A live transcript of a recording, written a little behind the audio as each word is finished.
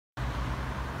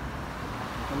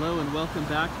Hello and welcome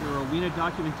back to the Rowena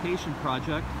documentation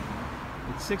project.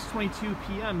 It's 6:22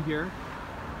 p.m. here,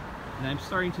 and I'm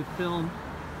starting to film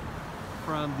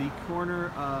from the corner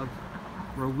of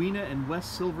Rowena and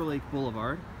West Silver Lake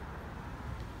Boulevard.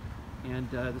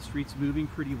 And the street's moving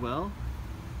pretty well.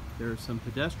 There's some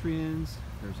pedestrians,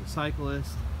 there's a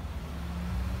cyclist,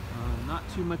 not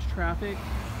too much traffic.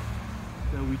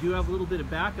 So we do have a little bit of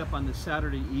backup on this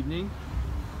Saturday evening.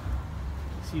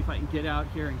 See if I can get out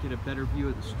here and get a better view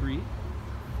of the street.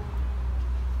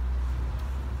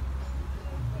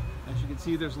 As you can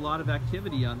see, there's a lot of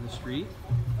activity on the street.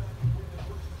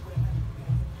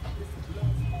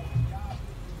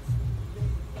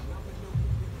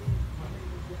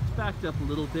 It's backed up a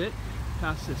little bit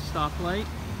past this stoplight,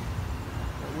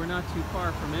 but we're not too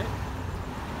far from it.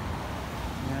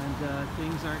 And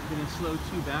things aren't going to slow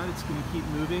too bad. It's going to keep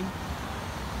moving.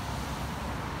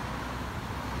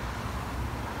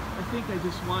 I think I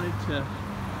just wanted to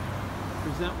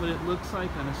present what it looks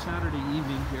like on a Saturday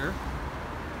evening here.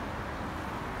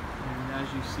 And as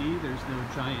you see, there's no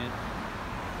giant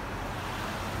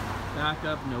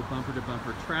backup, no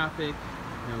bumper-to-bumper traffic,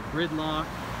 no gridlock.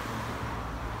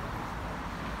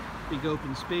 Big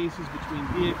open spaces between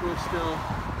vehicles still.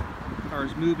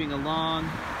 Cars moving along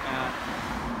at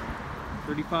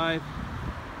 35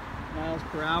 miles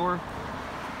per hour.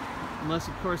 Unless,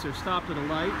 of course, they're stopped at a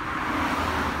light.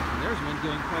 There's one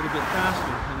going quite a bit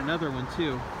faster, and another one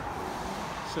too.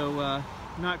 So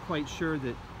not quite sure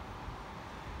that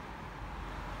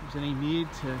there's any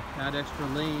need to add extra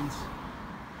lanes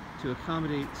to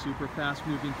accommodate super fast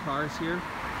moving cars here.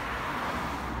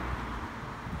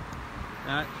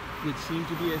 That would seem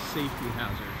to be a safety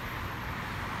hazard.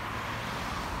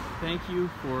 Thank you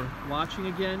for watching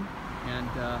again,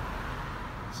 and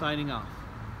signing off.